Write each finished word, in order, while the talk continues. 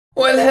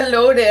Well,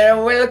 hello there,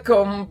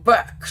 welcome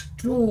back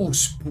to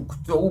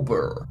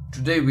Spooktober.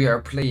 Today we are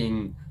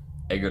playing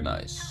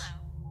Agonize.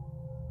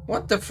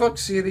 What the fuck,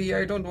 Siri?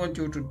 I don't want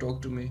you to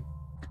talk to me.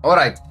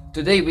 Alright,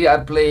 today we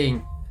are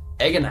playing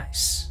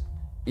Agonize.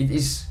 It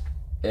is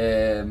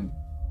a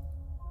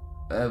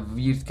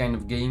weird kind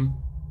of game.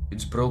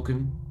 It's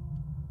broken.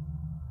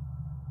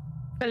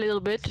 A little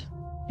bit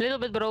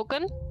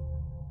broken.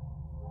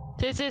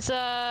 This is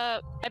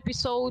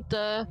episode,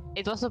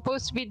 it was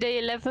supposed to be day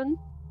 11.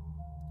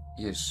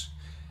 Yes.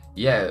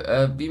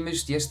 Yeah, we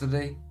missed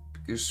yesterday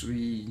because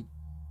we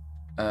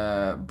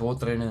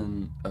both ran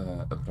in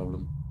a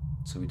problem,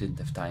 so we didn't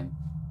have time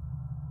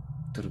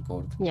to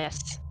record.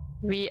 Yes,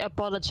 we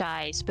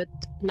apologize, but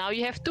now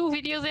you have 2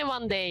 videos in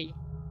one day.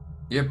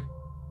 Yep.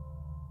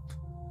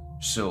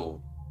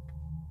 So,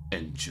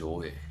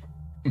 enjoy.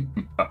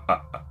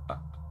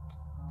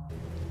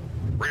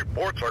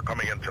 Reports are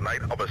coming in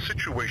tonight of a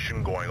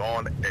situation going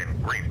on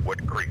in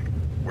Greenwood Creek,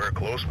 where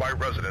close-by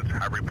residents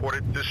have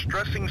reported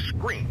distressing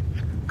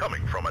screams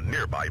coming from a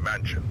nearby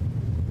mansion.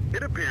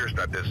 It appears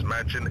that this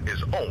mansion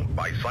is owned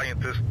by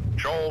scientist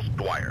Charles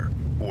Dwyer,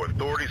 who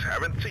authorities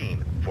haven't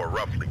seen for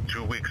roughly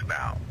 2 weeks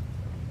now.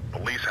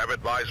 Police have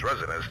advised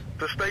residents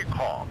to stay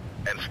calm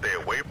and stay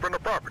away from the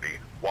property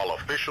while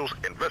officials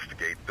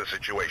investigate the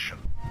situation.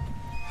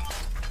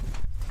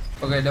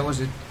 Okay, that was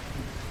it.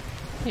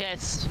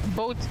 Yes,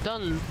 both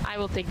done. I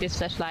will take this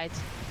flashlight.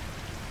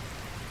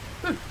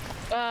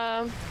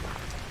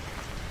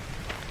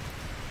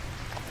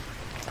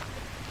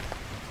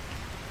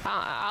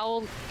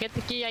 I'll get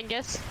the key, I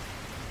guess.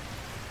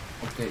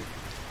 Okay.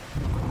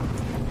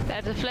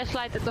 There's a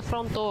flashlight at the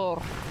front door.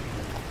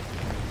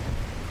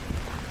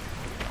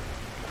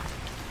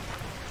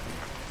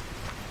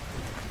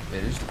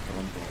 Where is the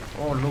front door?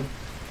 Oh, look.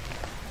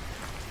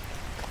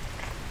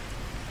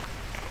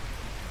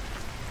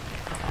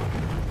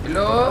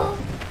 Hello?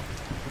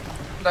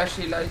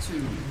 Flashlight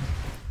too.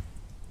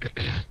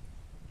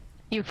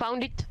 You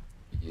found it?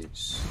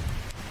 Yes.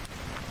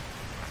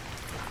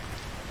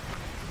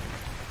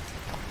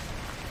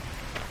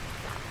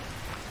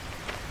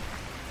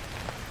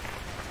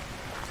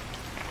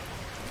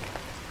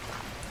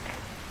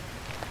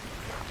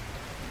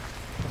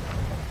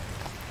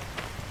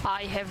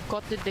 I have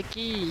got the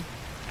key.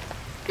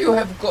 You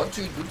have got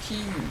to the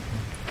key.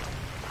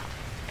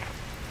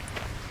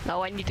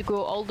 Now I need to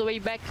go all the way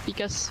back,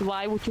 because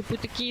why would you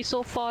put the key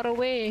so far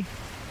away?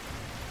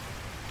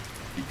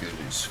 Because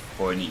it's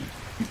funny.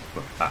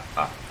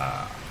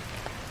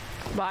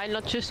 Why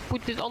not just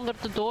put it under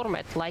the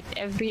doormat like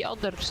every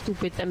other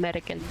stupid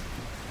American?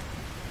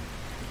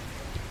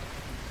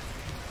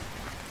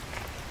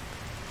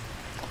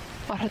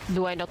 Or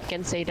do I not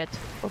can say that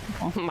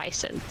of my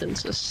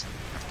sentences?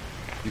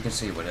 You can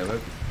say whatever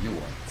you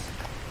want.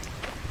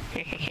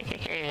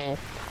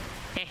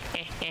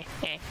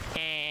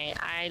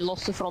 I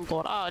lost the front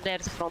door. Oh,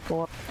 there's the front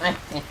door.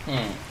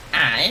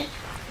 I,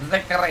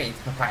 the great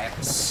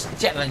papyrus,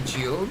 challenge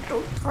you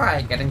to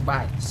try getting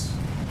bites.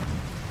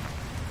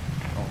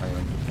 Oh, I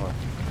went too far.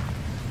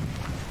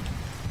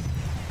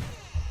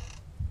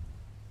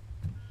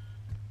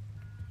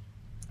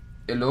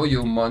 Hello,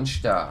 you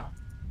monster.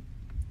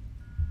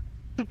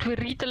 Should we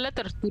read the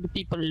letters to the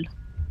people?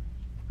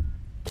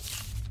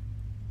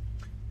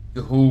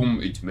 To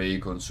whom it may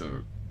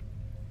concern.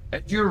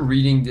 As you're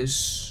reading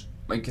this,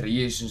 my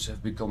creations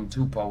have become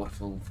too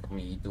powerful for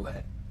me to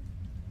handle.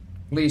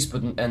 Please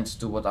put an end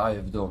to what I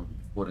have done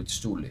before it's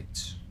too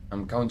late.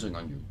 I'm counting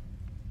on you.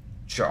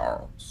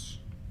 Charles.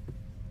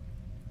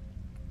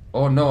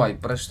 Oh no, I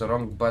pressed the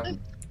wrong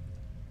button.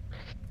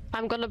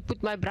 I'm gonna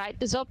put my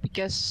brightness up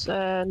because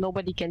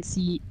nobody can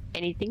see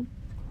anything.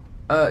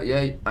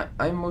 Yeah,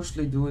 I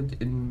mostly do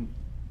it in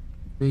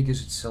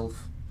Vegas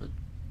itself. But...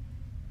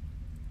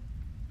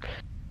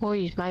 Oh,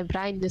 my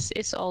brightness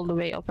is all the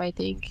way up, I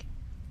think.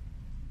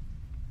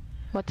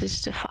 What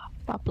is the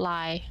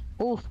apply?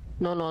 Oh,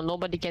 no,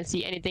 nobody can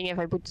see anything if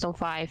I put it on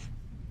 5.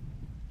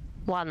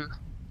 1.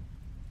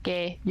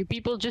 Okay, you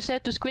people just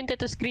have to squint at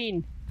the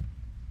screen.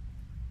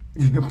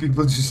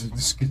 People just have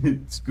to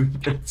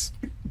squint at the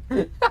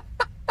screen.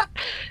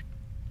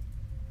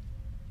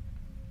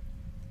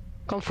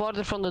 Come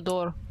further from the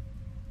door.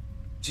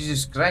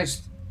 Jesus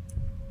Christ.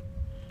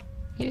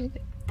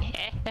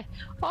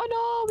 Oh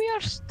no, we are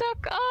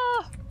stuck.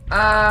 Ah!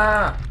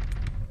 Ah!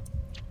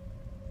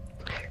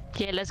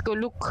 Okay, let's go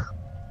look.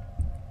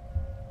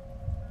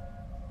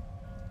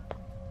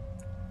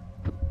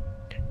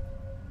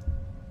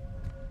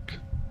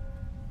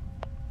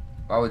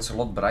 Wow, it's a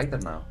lot brighter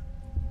now.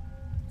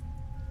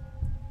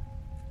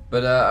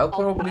 But I'll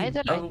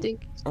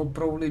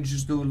probably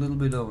just do a little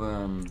bit of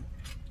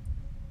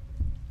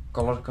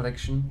color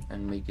correction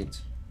and make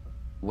it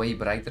way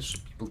brighter so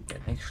people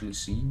can actually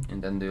see,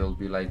 and then they'll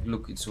be like,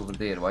 look, it's over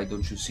there, why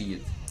don't you see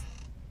it?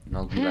 And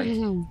I'll be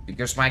like,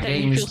 because my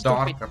game is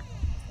darker.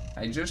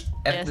 I just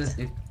added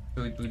it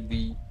so it would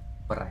be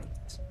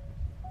bright.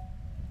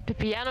 The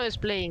piano is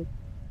playing.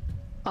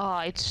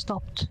 Ah, it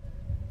stopped.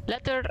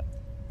 Letter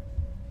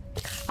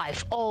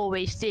I've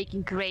always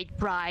taken great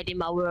pride in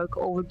my work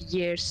over the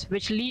years,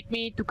 which lead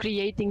me to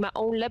creating my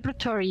own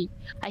laboratory.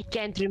 I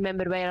can't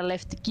remember where I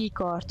left the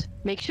keycard.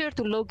 Make sure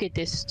to locate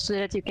this so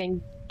that you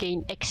can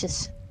gain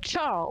access.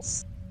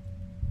 Charles.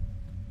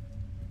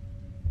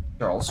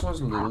 Charles was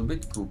a little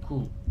bit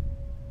cuckoo.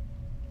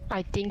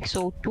 I think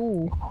so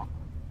too.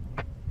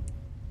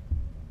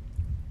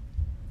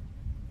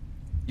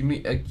 Give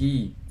me a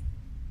key.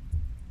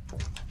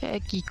 A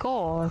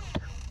keycard.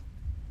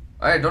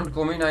 Alright, don't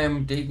come in, I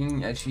am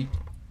taking a sheet.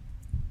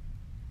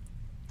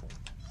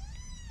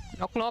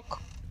 Knock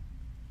knock.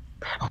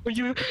 Oh,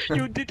 you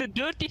did a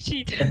dirty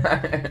sheet.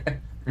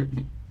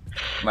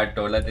 My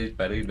toilet is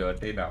very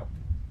dirty now.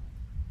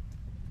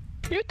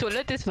 Your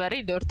toilet is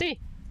very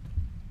dirty.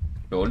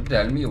 Don't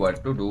tell me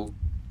what to do.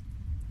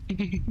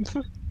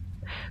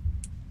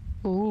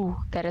 Ooh,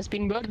 there has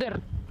been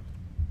murder.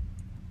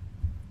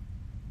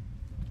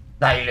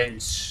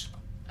 Silence.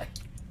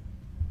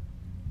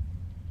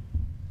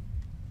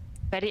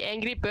 Very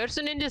angry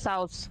person in this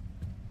house.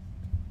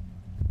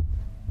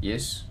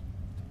 Yes,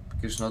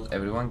 because not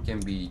everyone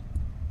can be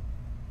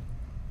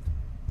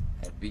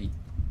happy.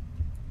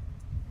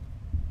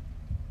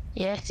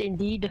 Yes,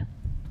 indeed.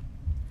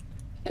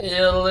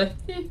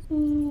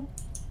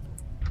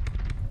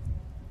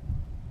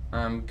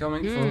 I'm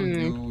coming for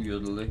you,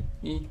 yodeling.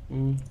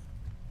 You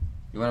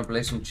wanna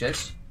play some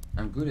chess?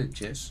 I'm good at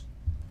chess.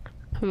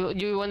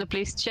 You want to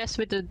play chess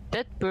with a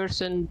dead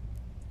person?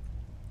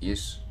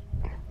 Yes.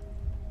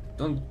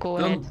 Go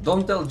ahead.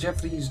 Don't tell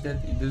Jeffrey that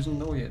he doesn't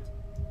know yet.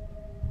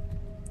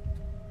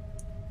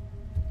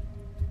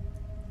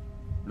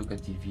 Look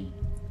at TV.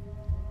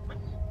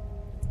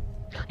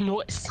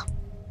 Noise.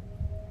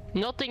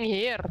 Nothing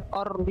here,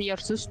 or we are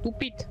so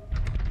stupid.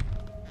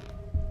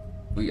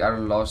 We are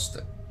lost.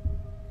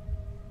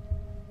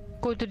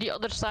 Go to the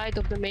other side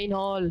of the main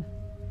hall.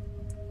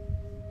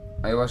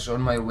 I was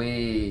on my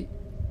way.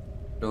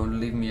 Don't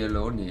leave me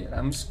alone here.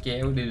 I'm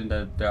scared in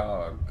the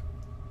dark.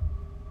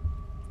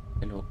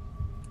 Hello.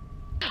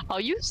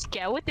 Are you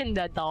scared in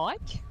the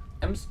dark?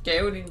 I'm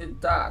scared in the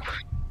dark.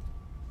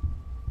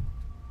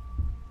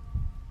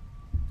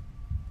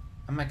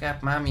 Oh my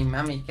god,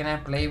 mommy, can I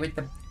play with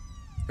the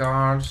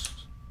cars?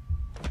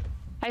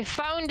 I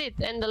found it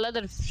and the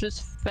ladder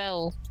just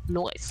fell.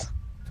 Noise.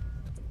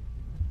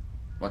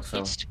 What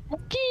fell? It's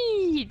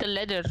spooky! The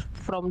ladder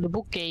from the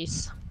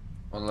bookcase.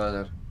 What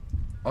ladder?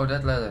 Oh,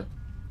 that ladder.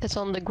 It's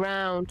on the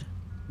ground.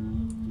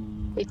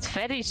 It's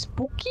very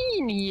spooky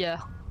in here.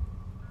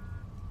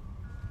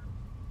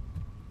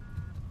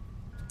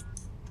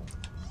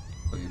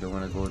 Oh, you don't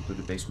want to go to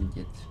the basement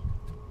yet?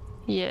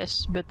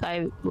 Yes, but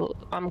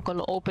I'm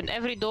gonna open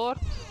every door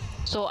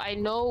so I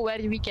know where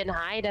we can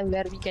hide and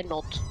where we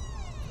cannot.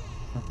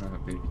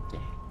 Baby.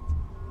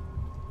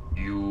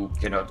 You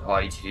cannot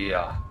hide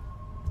here.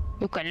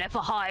 You can never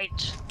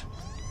hide.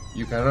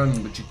 You can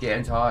run, but you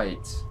can't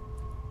hide.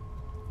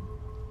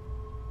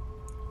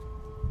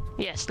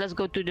 Yes, let's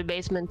go to the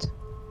basement.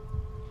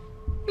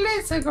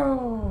 Let's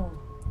go.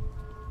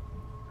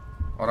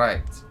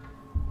 Alright.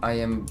 I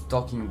am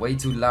talking way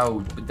too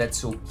loud, but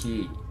that's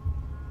okay.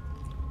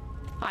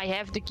 I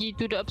have the key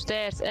to the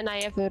upstairs and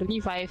I have a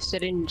revive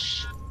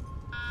syringe.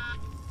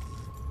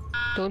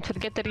 Don't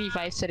forget the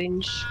revive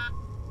syringe.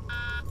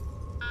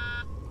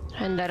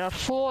 And there are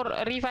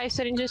 4 revive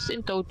syringes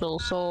in total,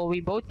 so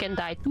we both can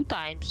die 2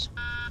 times.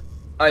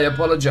 I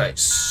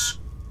apologize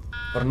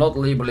for not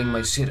labeling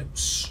my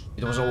serums.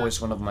 It was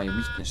always one of my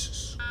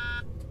weaknesses.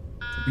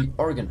 To be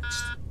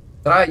organized.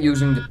 Try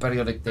using the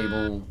periodic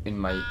table in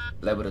my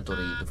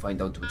laboratory to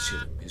find out which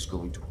serum is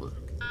going to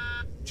work.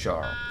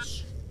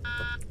 Charles.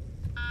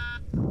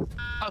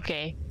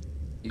 Okay.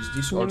 Is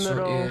this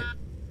also a...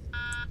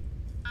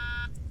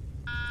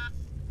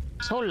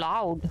 So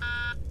loud.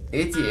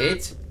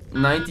 88,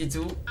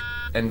 92,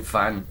 and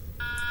fun.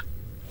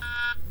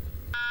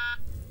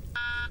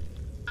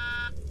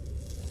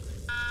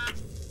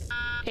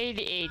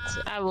 '88.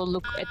 I will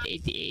look at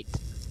 88.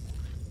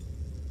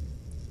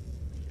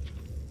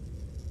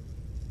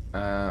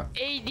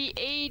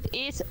 88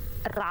 is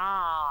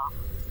Ra.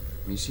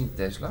 Missing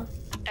Tesla?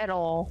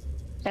 R-A.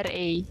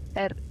 R-A.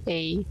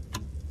 R-A.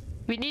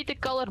 We need the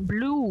color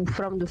blue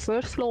from the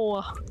first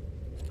floor.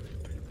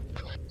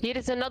 Here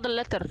is another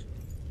letter.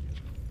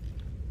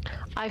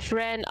 I've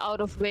ran out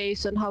of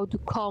ways on how to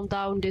calm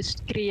down this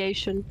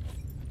creation.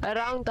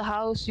 Around the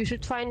house you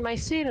should find my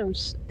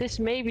serums. This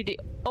may be the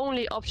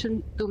only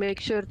option to make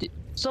sure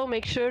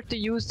to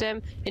use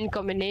them in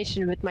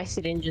combination with my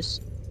syringes.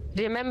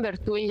 Remember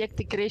to inject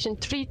the creation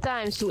 3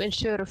 times to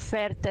ensure a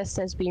fair test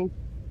has been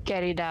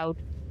carried out.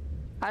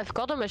 I've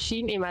got a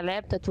machine in my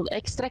lab that will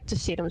extract the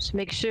serums.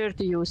 Make sure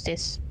to use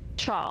this.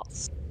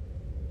 Charles.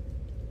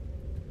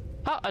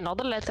 Oh,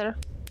 another letter.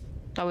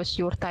 That was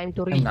your time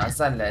to read.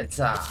 Another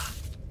letter.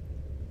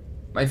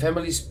 My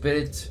family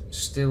spirit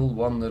still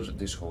wanders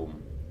this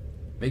home.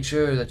 Make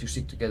sure that you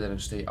stick together and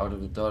stay out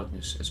of the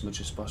darkness as much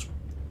as possible.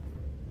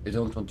 You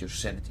don't want your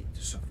sanity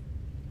to suffer.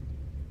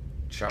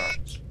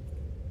 Charles.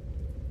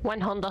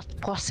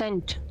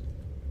 100%.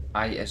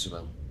 I as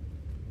well.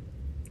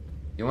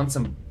 You want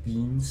some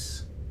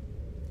beans?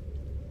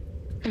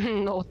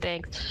 No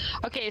thanks.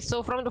 Okay,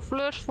 so from the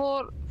first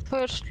floor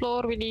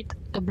we need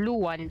the blue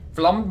one.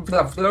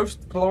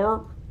 First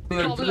floor.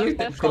 Flum,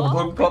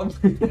 flum,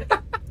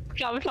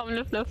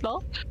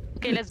 flum.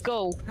 Okay, let's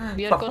go.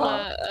 We are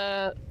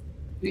gonna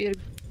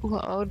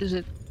how does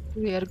it?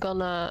 We are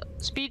gonna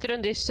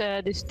speedrun this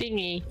this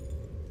thingy.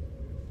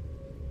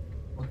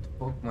 What the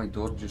fuck? My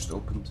door just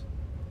opened.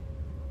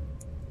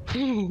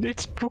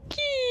 It's spooky.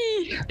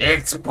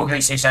 It's spooky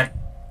season.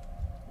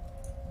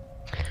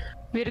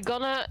 We're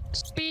gonna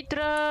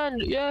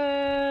speedrun!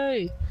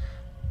 Yay!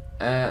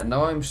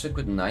 Now I'm stuck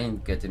with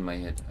 9 cat in my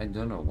head. I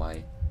don't know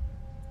why.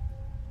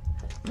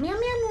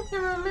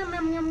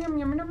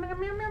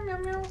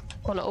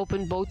 Gonna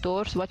open both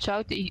doors. Watch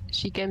out,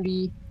 she can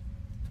be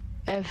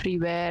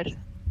everywhere.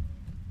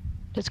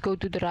 Let's go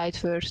to the right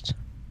first.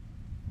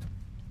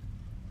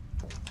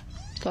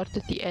 Start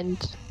at the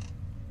end.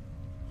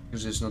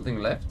 Because there's nothing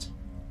left.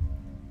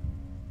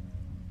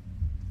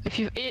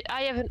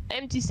 I have an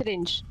empty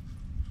syringe.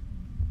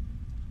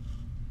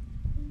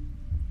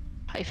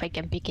 If I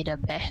can pick it up,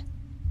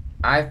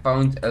 I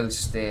found a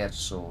stair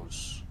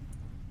source.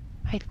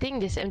 I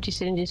think this empty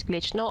syringe is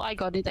glitched. No, I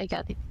got it.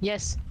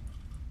 Yes.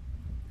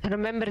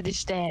 Remember the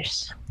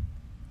stairs.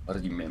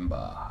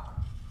 Remember.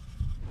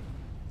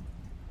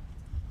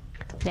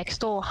 Next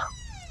door.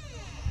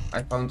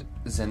 I found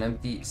an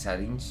empty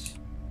syringe.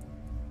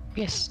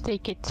 Yes,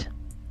 take it.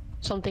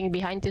 Something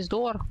behind this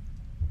door.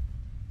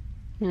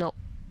 No.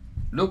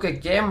 Look, a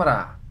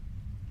camera.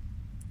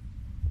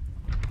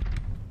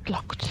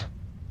 Locked.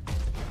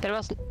 There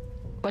was...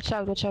 Watch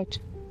out, watch out.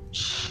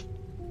 Shh.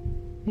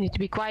 You need to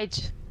be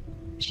quiet.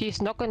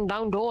 She's knocking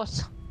down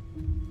doors.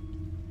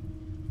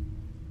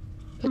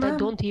 But I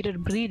don't hear her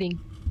breathing.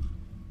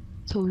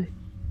 So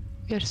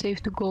we are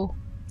safe to go.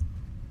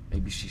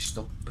 Maybe she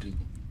stopped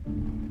breathing.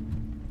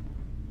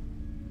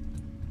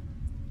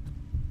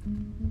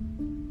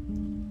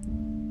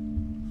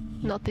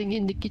 Nothing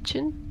in the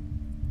kitchen.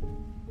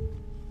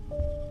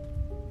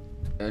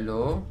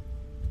 Hello?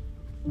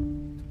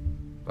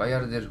 Why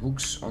are there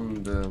hooks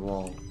on the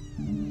wall?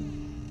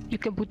 You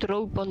can put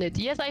rope on it.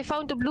 Yes, I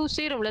found the blue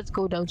serum. Let's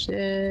go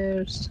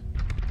downstairs.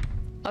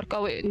 Or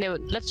go, no,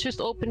 let's just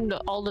open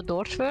all the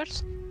doors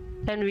first.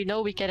 Then we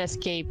know we can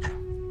escape.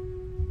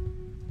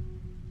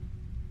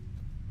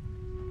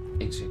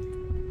 Exactly.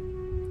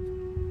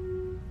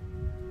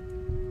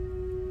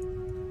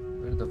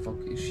 Where the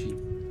fuck is she?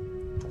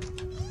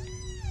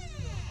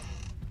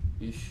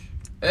 Ish.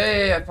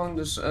 Hey, I found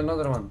this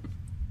another one.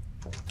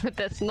 But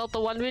that's not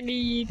the one we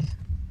need.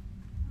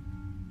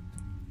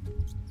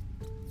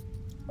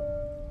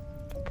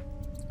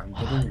 I'm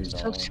getting It's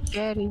so lost.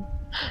 scary.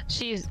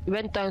 She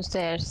went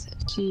downstairs.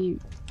 She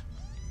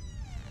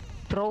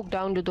broke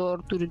down the door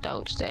to the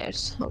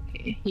downstairs.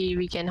 Okay, here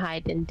we can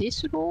hide in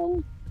this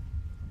room.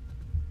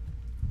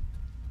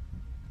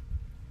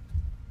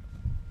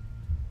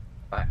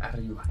 Why are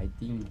you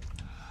hiding?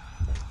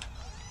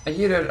 I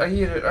hear her, I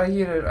hear her, I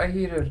hear her, I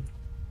hear her.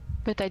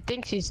 But I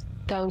think she's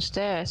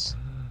downstairs.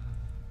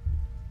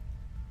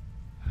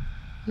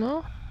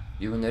 No?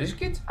 You wanna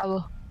risk it?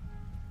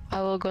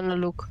 I will gonna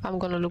look. I'm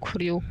gonna look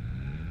for you.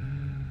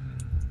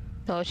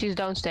 No, she's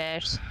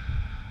downstairs.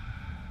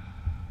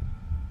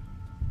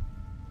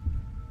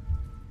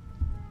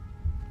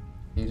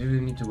 You really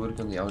need to work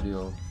on the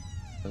audio,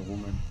 the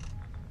woman.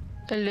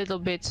 A little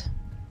bit.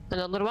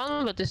 Another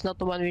one, but it's not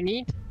the one we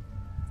need.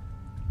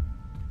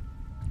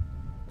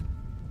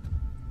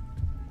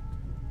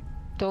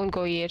 Don't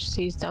go here,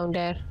 she's down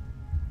there.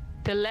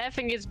 The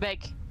laughing is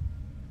back.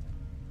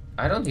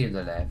 I don't hear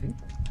the laughing.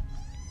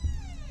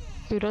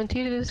 You don't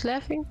hear this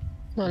laughing?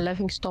 No,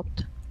 laughing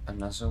stopped.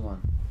 Another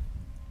one.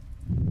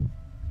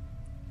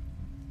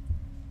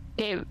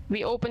 Okay,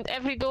 we opened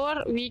every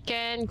door. We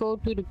can go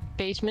to the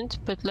basement,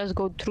 but let's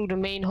go through the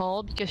main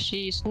hall because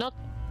she's not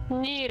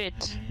near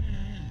it.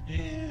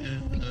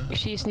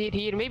 She's near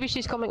here. Maybe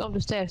she's coming up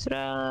the stairs.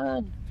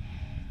 Run!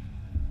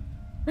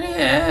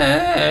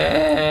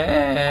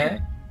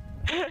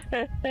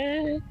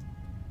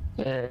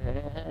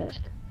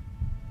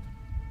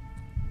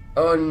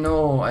 Oh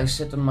no, I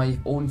sat on my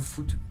own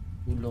foot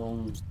too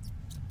long.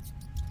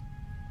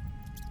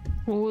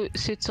 Who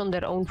sits on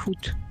their own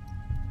foot?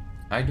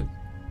 I do.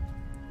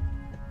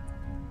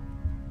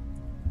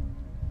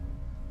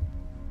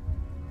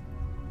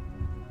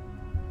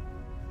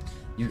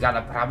 You got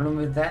a problem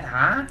with that,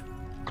 huh?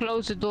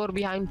 Close the door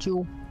behind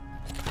you.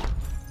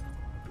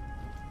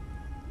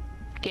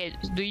 Okay,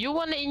 do you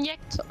want to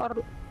inject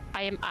or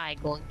am I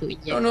going to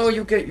inject? No, no,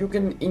 you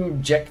can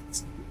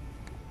inject.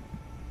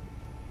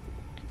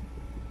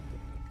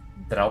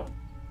 Drop.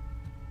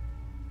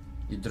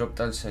 You dropped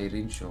al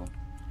syringe, so.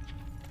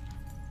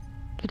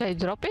 Did I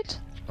drop it?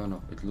 Oh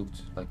no, it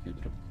looked like you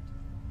dropped.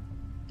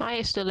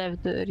 I still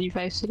have the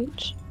revive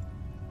syringe.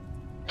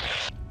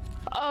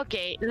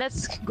 Okay,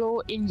 let's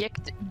go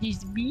inject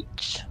this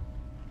beach.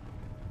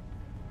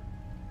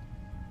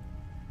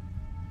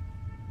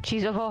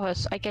 She's above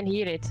us, I can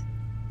hear it.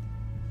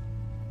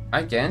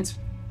 I can't.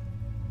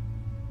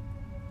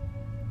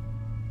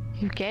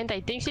 You can't. I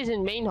think she's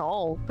in main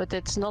hall, but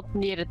it's not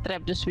near the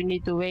trap, just we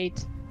need to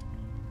wait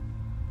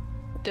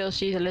till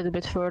she's a little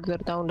bit further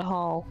down the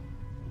hall.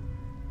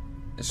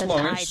 As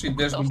long as she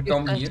doesn't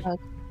come here.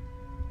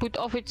 Put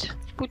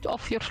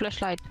off your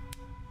flashlight.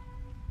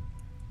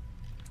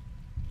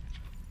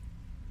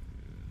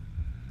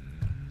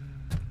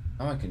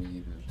 Now I can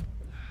hear her.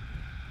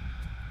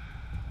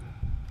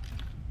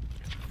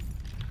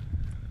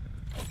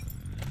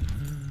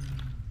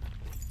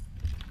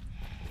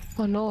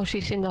 Oh no,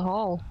 she's in the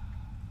hall.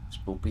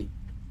 Spoopy.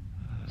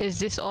 Is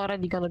this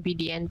already gonna be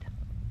the end?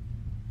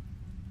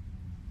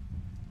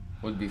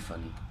 Would be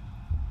funny.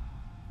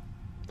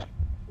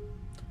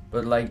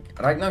 But like,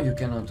 right now you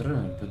cannot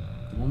run, but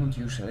the moment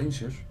you range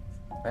her,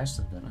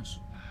 faster than us.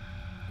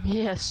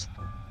 Yes.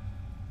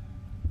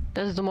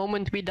 That's the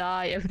moment we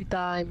die every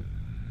time.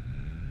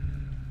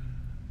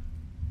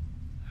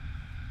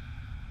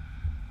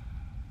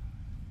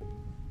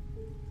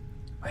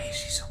 Why is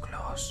she so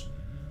close?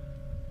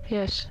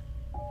 Yes.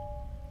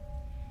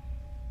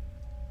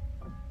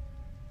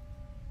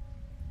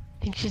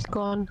 I think she's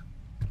gone.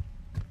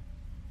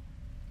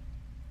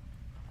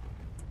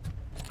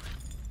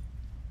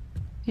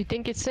 You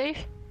think it's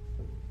safe?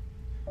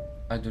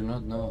 I do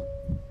not know.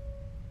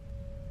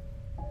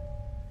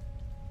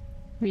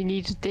 We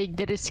need to take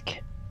the risk.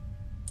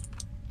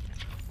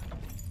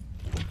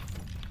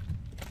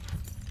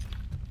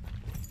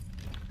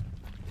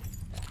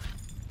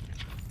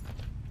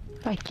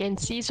 I can't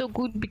see so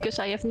good because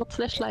I have not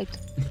flashlight.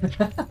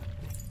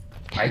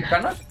 I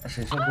cannot?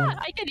 She's so good.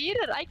 I can hear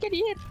her, I can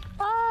hear.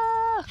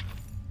 Ah!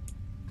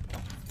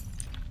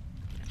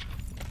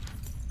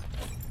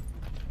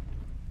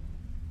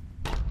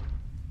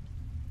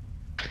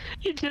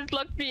 You just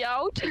locked me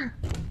out.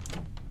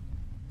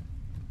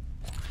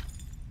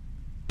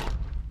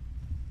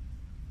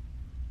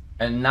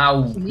 And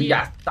now we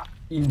are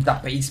in the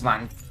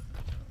basement.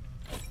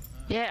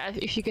 Yeah,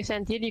 if you can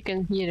stand here, you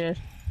can hear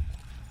her.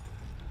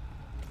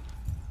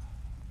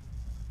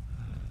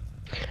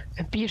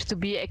 Appears to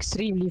be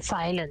extremely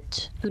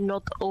violent. Do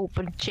not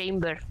open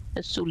chamber.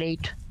 It's too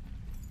late.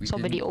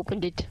 Somebody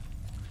opened it.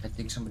 I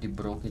think somebody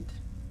broke it.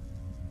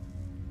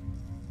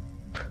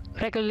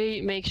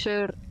 Regularly make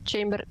sure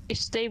chamber is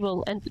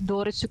stable and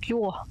door is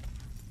secure.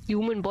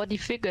 Human body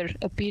figure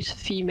appears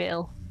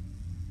female.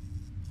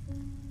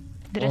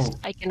 The rest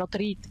I cannot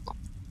read.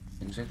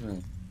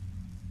 Exactly.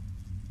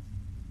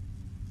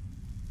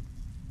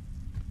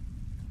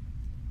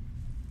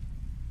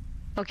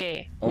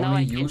 Okay. Only now I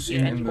use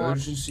in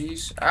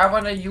emergencies. I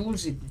wanna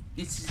use it.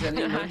 This is an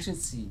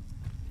emergency.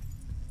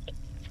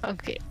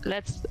 Okay,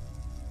 let's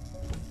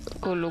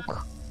go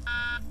look.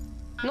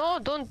 No,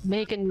 don't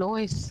make a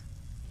noise.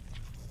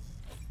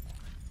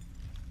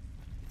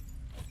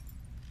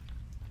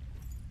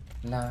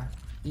 La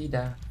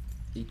ida.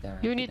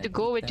 You need to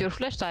go with your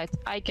flashlight.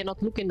 I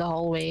cannot look in the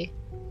hallway.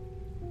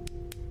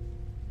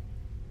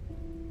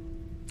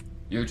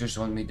 You just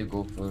want me to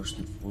go first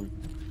to full.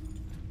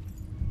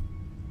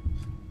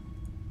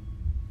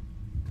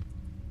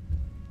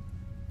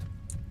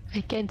 I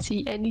can't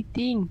see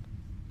anything.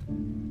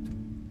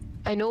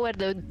 I know where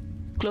the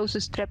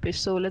closest trap is,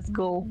 so let's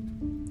go.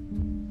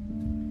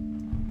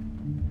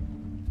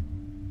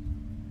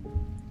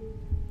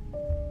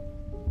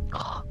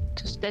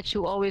 The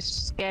statue always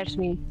scares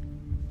me.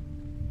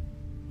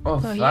 Oh,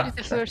 Here is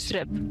the first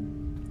trap.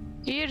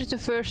 Here is the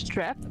first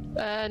trap.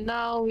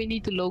 Now we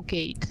need to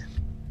locate.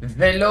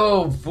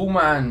 Hello,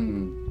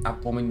 woman.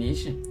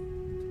 Abomination.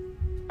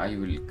 I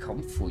will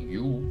come for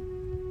you.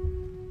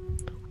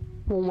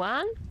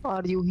 Woman,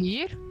 are you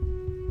here?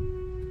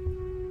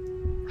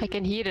 I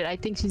can hear her. I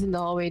think she's in the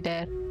hallway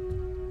there.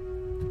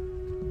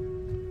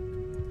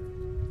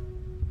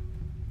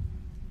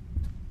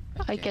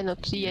 I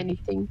cannot see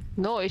anything.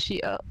 No, is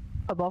she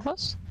above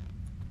us?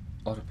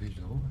 Or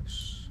below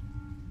us?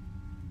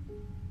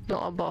 No,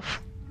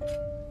 above.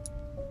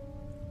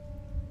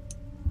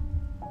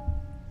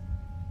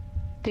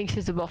 Think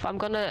she's above. I'm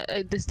gonna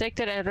distract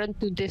her and run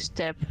to this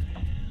tab.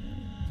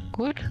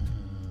 Good.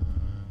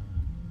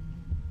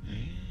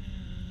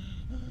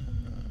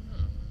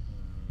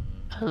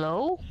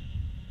 Hello?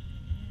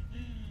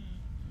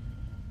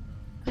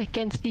 I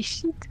can't see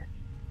shit.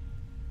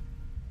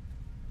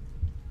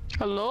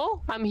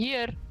 Hello? I'm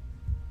here.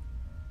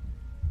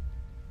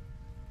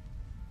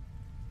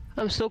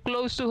 I'm so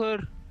close to her.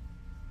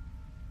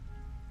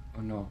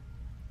 Oh no.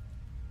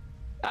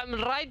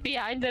 I'm right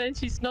behind her and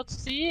she's not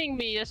seeing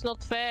me. That's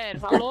not fair.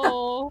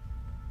 Hello?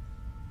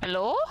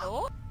 Hello?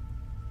 Hello?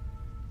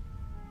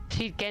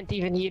 She can't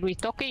even hear me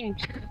talking.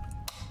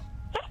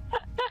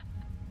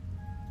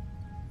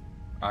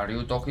 Are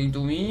you talking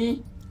to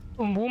me?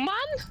 Woman?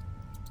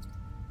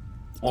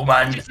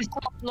 Woman! This is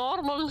not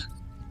normal.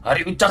 Are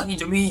you talking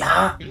to me,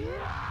 huh?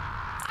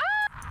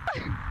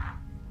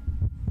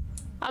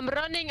 I'm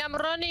running, I'm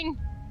running.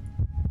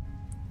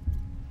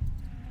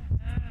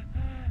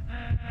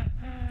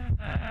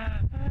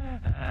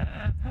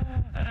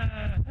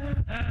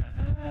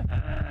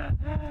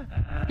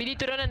 We need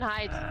to run and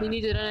hide. We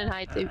need to run and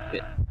hide.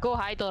 Go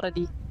hide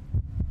already.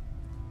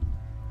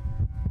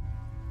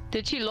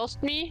 Did she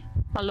lost me?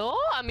 Hello?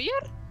 I'm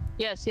here?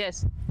 Yes,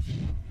 yes.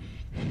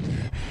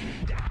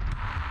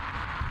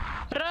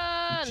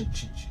 Run!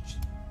 Shit.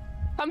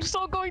 I'm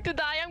so going to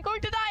die. I'm going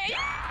to die.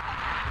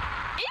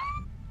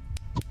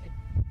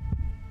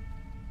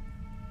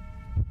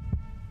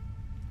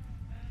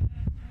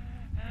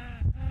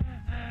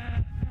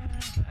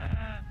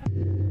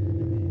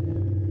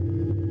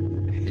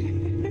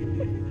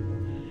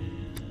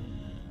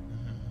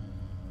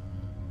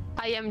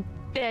 I am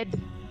dead.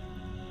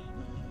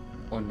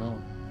 Oh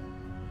no.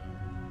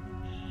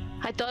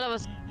 I thought I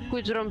was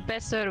good run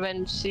past her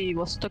when she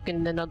was stuck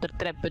in another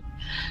trap, but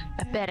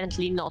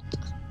apparently not.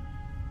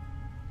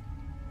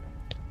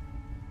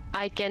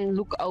 I can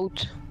look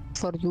out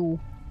for you.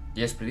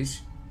 Yes,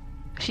 please.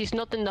 She's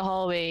not in the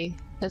hallway.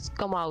 Let's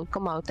come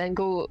out, and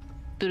go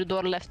to the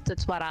door left.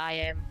 That's where I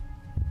am.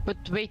 But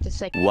wait a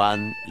second.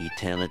 One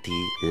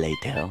eternity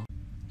later.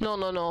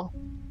 No.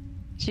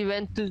 She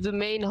went to the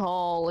main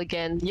hall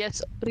again.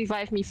 Yes,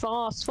 revive me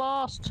fast.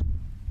 Faster.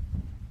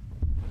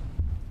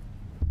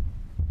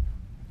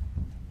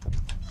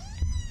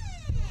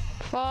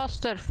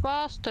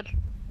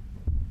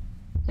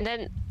 And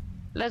then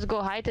let's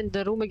go hide in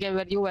the room again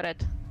where you were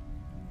at.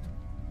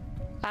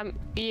 I'm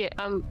here.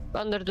 I'm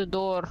under the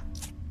door.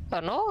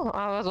 Oh no,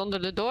 I was under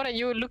the door and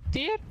you looked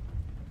here.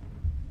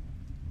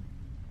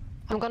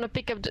 I'm gonna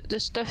pick up the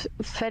stuff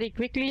very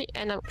quickly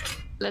and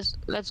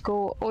let's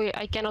go. Oh yeah,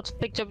 I cannot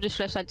pick up this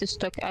flashlight. It's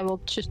stuck. I will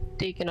just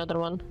take another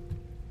one.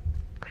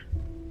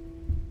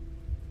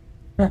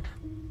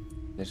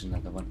 There's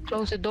another one.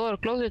 Close the door.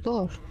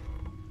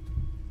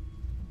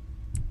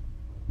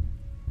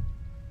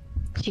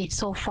 She's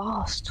so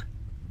fast.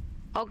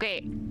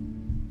 Okay.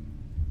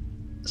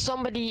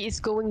 Somebody is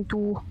going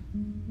to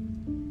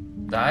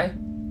Die?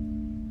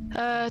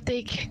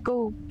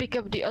 go pick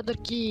up the other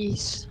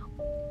keys.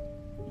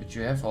 But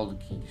you have all the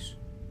keys.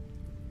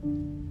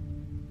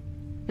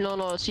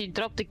 No, she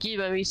dropped the key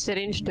when we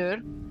syringed her,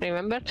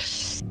 remember?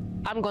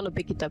 I'm gonna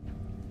pick it up.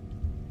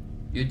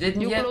 You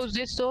didn't You yet? close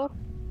this door?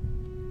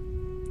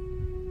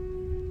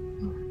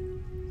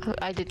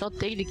 I did not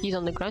take the keys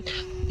on the ground.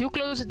 You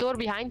close the door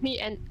behind me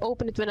and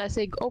open it when I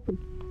say open.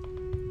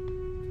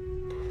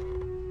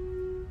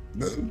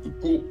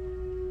 Cool.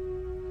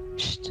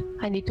 Shh,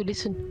 I need to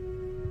listen.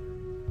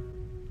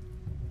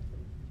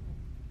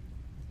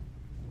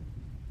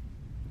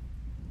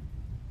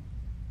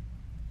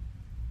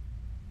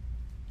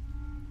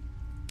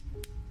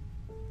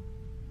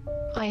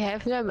 I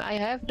have them.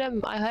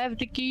 I have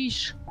the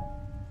keys.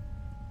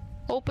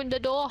 Open the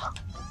door.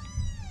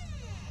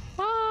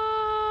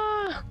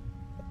 Ah!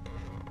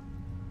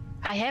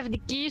 I have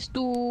the keys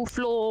to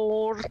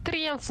floor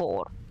 3 and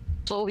 4.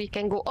 So we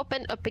can go up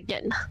and up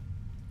again.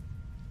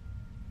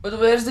 But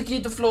where's the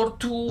key to floor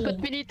 2?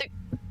 But we need to...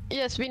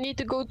 Yes, we need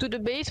to go to the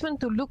basement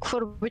to look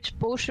for which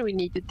potion we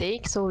need to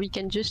take. So we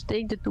can just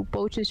take the 2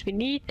 potions we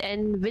need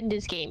and win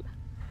this game.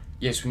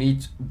 Yes, we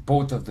need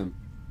both of them.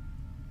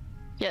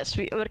 Yes,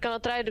 we're gonna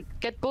try to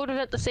get both of them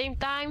at the same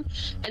time.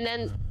 And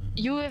then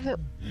you have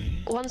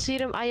 1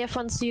 serum, I have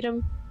 1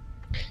 serum.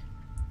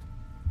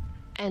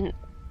 And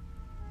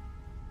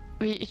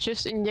we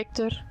just inject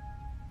her.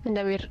 And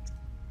then we're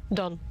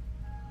done.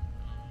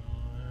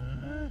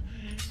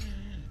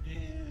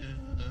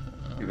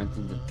 You went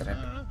in the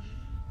trap.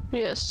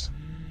 Yes.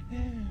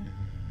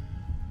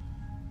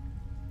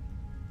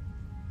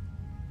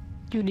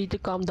 You need to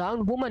calm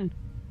down, woman.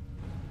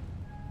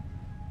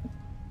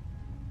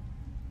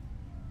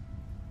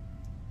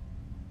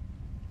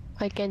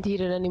 I can't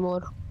hear it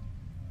anymore.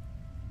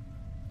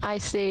 I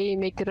say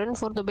make a run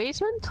for the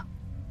basement.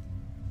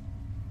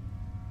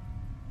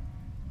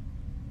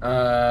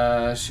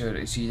 Sure,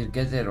 it's either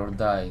get there or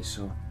die,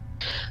 so...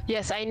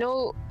 Yes, I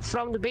know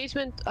from the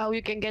basement how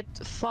you can get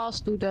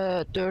fast to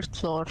the 3rd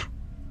floor.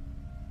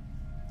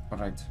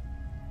 Alright.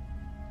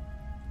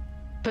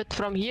 But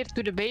from here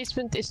to the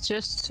basement is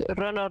just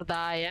run or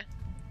die,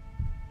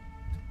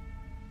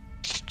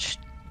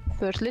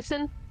 First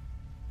listen.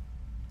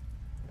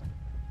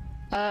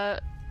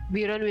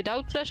 We run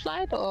without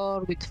flashlight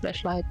or with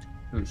flashlight?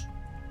 Who's?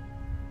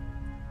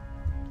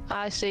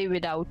 I say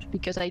without,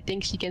 because I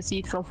think she can see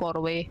it from far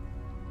away.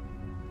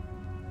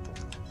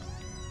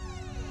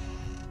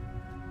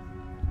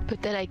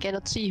 But then I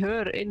cannot see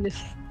her in the...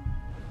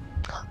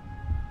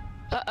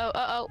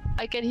 Uh-oh,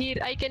 I can hear.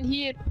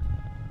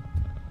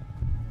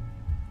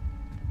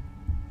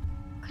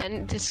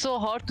 And it's so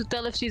hard to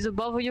tell if she's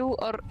above you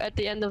or at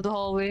the end of the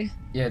hallway.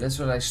 Yeah, that's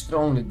what I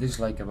strongly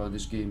dislike about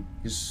this game,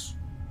 because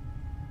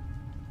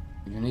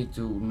you need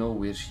to know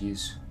where she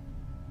is.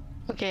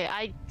 Okay,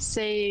 I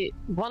say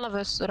one of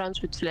us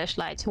runs with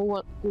flashlights.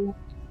 Who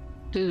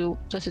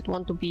does it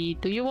want to be?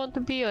 Do you want to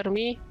be or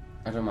me?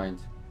 I don't mind.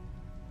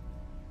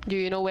 Do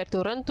you know where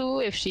to run to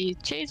if she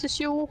chases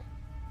you?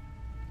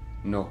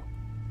 No.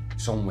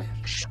 Somewhere.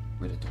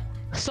 With a door.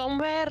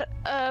 Somewhere,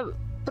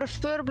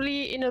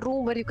 preferably in a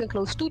room where you can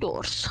close 2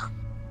 doors.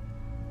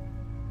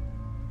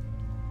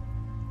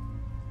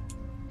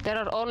 There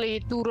are only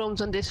 2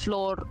 rooms on this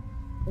floor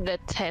that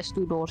has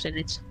 2 doors in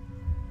it.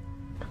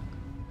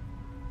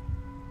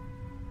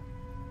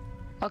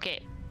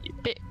 Okay,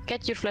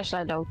 get your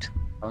flashlight out.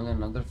 Found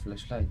another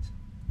flashlight.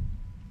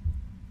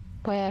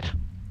 Where?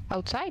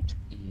 Outside?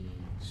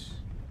 Yes.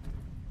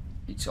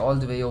 It's all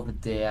the way over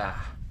there.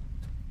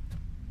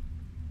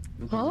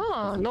 Look at it.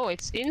 Oh, no,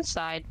 it's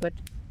inside, but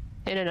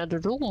in another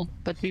room.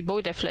 But we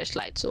both have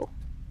flashlights, so.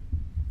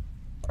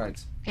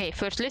 Right. Okay,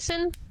 first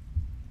listen.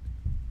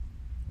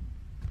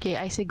 Okay,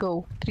 I say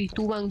go. 3,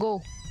 2, 1,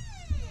 go.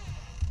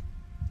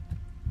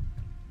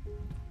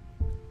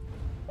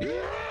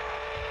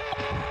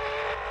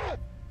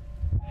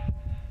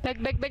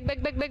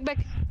 Back.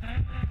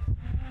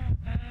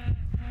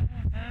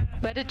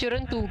 Where did you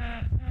run to?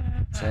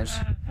 Stairs.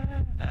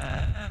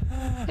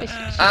 Is she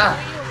Ah!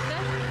 already up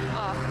there?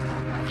 Oh.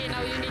 Okay,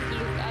 now you need to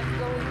look. I'm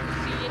going to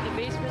see in the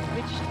basement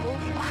which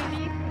motion you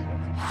need.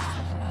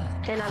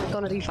 And I'm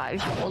gonna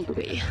revive you on the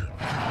way.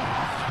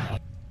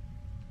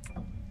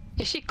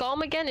 Is she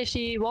calm again? Is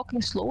she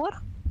walking slower?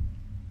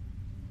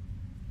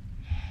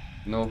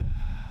 No.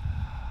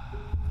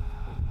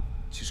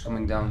 She's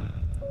coming down.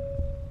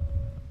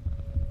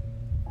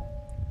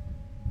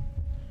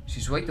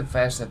 She's way too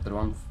fast after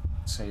one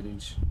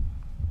syringe.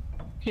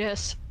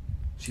 Yes.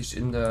 She's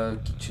in the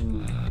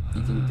kitchen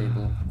eating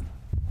table.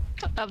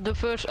 Of the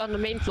first on the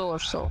main floor,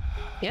 so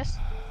yes.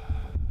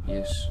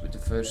 Yes, with the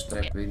first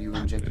trap where you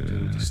injected her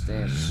with the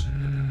stairs.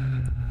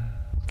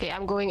 Okay,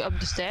 I'm going up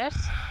the stairs.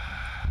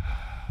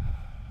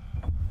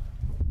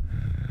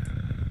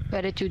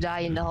 Where did you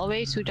die? In the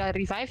hallway? Should I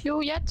revive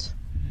you yet?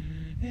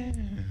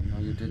 No,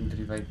 you didn't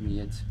revive me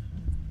yet.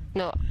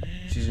 No.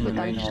 She's in the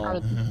But main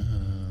hall.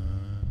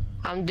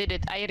 Did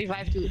it. I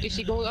revived you. Is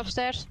she going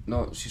upstairs?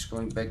 No, she's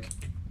going back.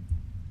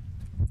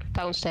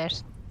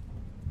 Downstairs.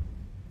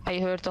 I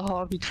heard a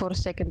heartbeat for a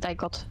second. I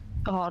got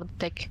a heart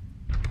attack.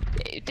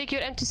 Take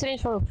your empty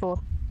syringe from the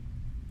floor.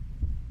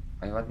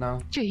 Hey, what now?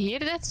 Did you hear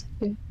that?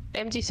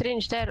 Empty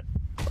syringe there.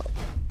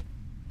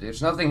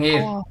 There's nothing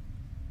here. Oh.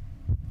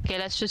 Okay,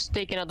 let's just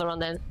take another one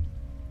then.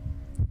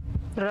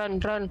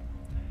 Run.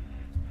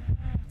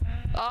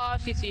 Oh,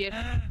 she's here.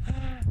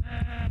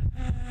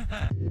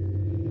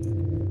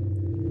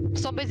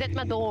 Somebody's at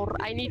my door.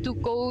 I need to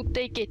go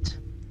take it.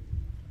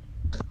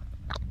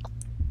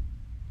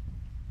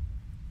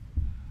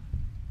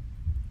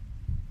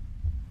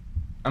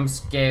 I'm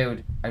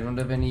scared. I don't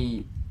have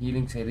any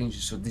healing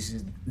syringes, so this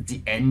is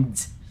the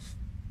end.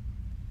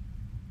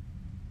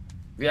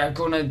 We are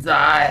gonna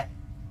die.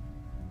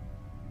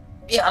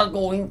 We are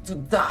going to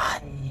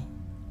die.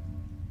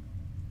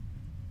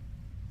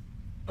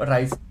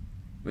 Alright,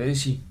 where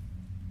is she?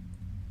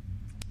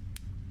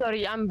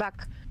 Sorry, I'm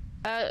back.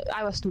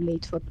 I was too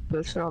late for the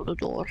person on the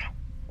door.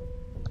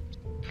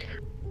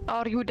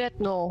 Are you dead?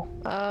 No.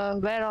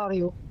 Where are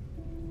you?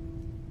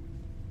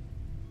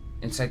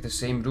 Inside the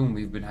same room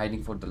we've been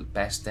hiding for the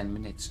past 10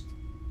 minutes.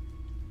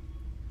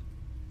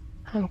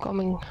 I'm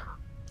coming.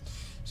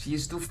 She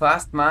is too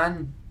fast,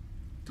 man.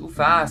 Too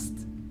fast.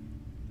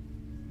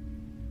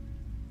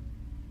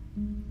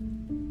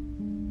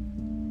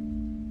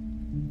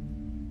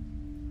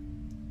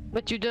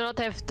 But you do not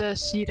have the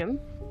serum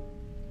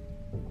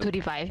to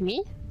revive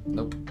me.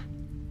 Nope.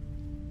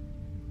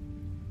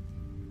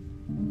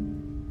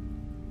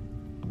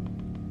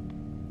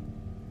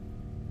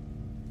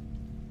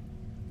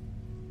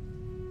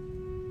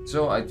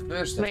 So at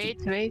first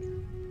Wait.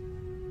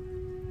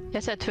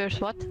 Yes, at first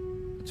what?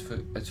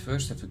 At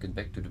first have to get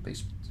back to the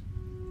basement.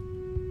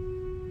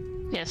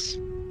 Yes.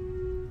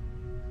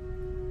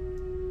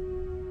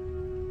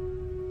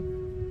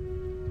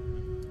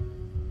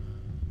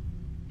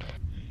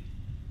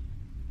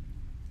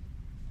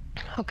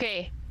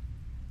 Okay.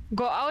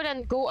 Go out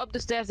and go up the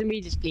stairs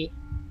immediately.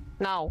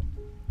 Now.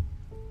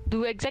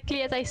 Do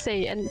exactly as I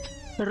say and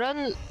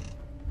run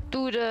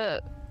to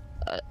the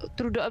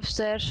through the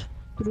upstairs,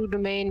 through the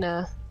main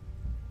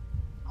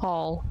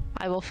hall.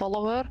 I will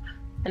follow her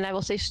and I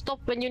will say stop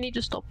when you need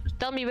to stop.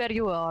 Tell me where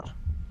you are.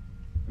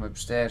 I'm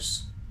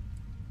upstairs.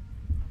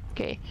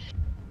 Okay.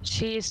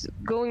 She's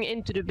going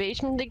into the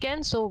basement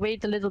again, so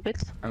wait a little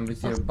bit. I'm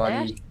with your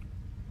Upstairs? buddy.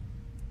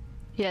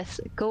 Yes,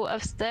 go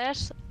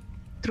upstairs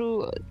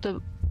through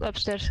the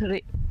upstairs.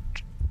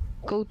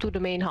 Go to the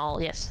main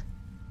hall, yes.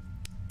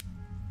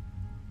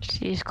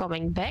 She's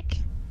coming back.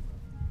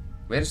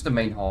 Where's the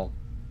main hall?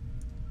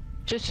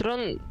 Just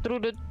run through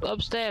the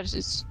upstairs.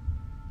 It's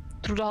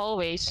through the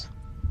hallways.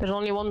 There's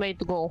only one way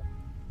to go.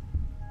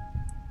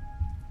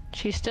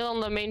 She's still on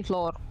the main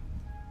floor.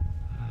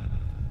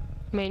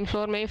 Main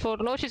floor.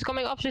 No, she's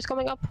coming up.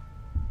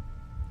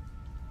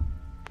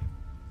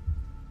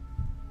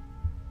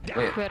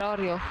 Wait, Where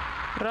are you?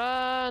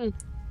 Run!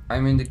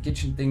 I'm in the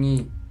kitchen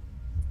thingy.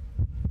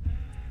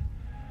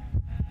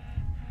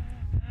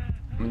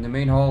 I'm in the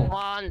main hall. Come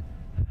on.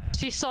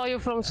 She saw you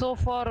from so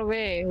far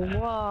away.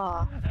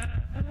 Wow.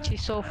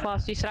 She's so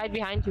fast. She's right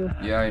behind you.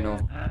 Yeah, I know.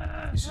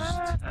 This is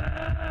it.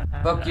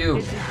 Fuck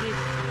you. This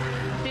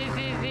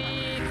is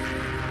it.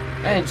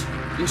 And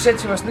you said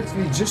she was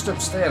literally just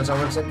upstairs.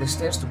 I was at the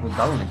stairs to go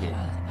down again.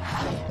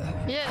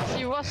 Yes,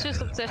 she was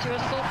just upstairs. She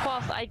was so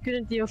fast I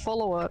couldn't even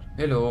follow her.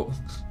 Hello.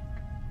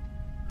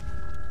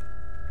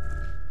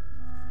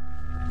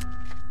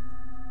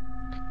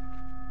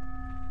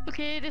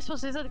 Okay, this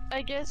was it,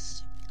 I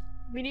guess.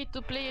 We need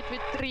to play it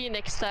with 3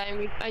 next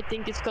time. I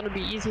think it's gonna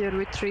be easier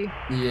with 3.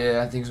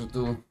 Yeah, I think so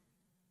too.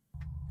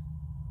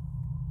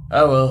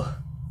 Oh well.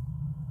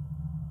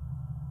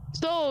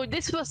 So,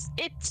 this was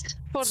it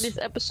for this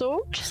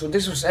episode. So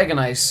this was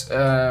Agonize.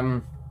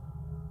 I'm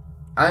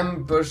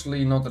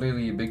personally not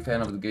really a big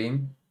fan of the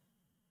game,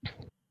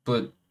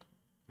 but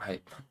I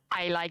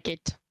like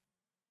it.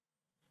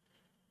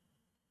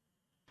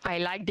 I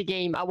like the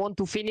game. I want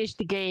to finish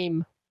the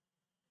game.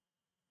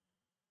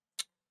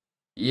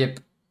 Yep.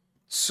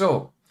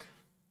 So,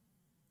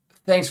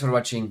 thanks for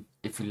watching.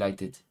 If you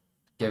liked it,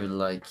 give it a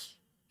like.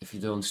 If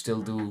you don't,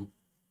 still do.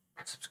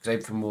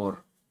 Subscribe for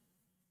more.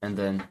 And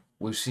then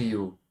we'll see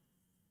you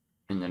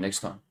in the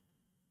next one.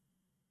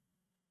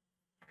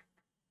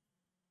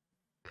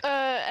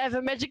 Have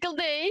a magical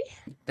day.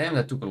 Damn,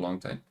 that took a long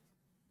time.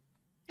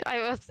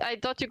 I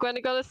thought you were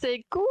gonna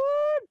say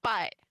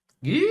goodbye.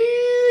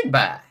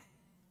 Goodbye.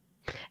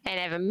 And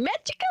have a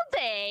magical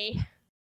day.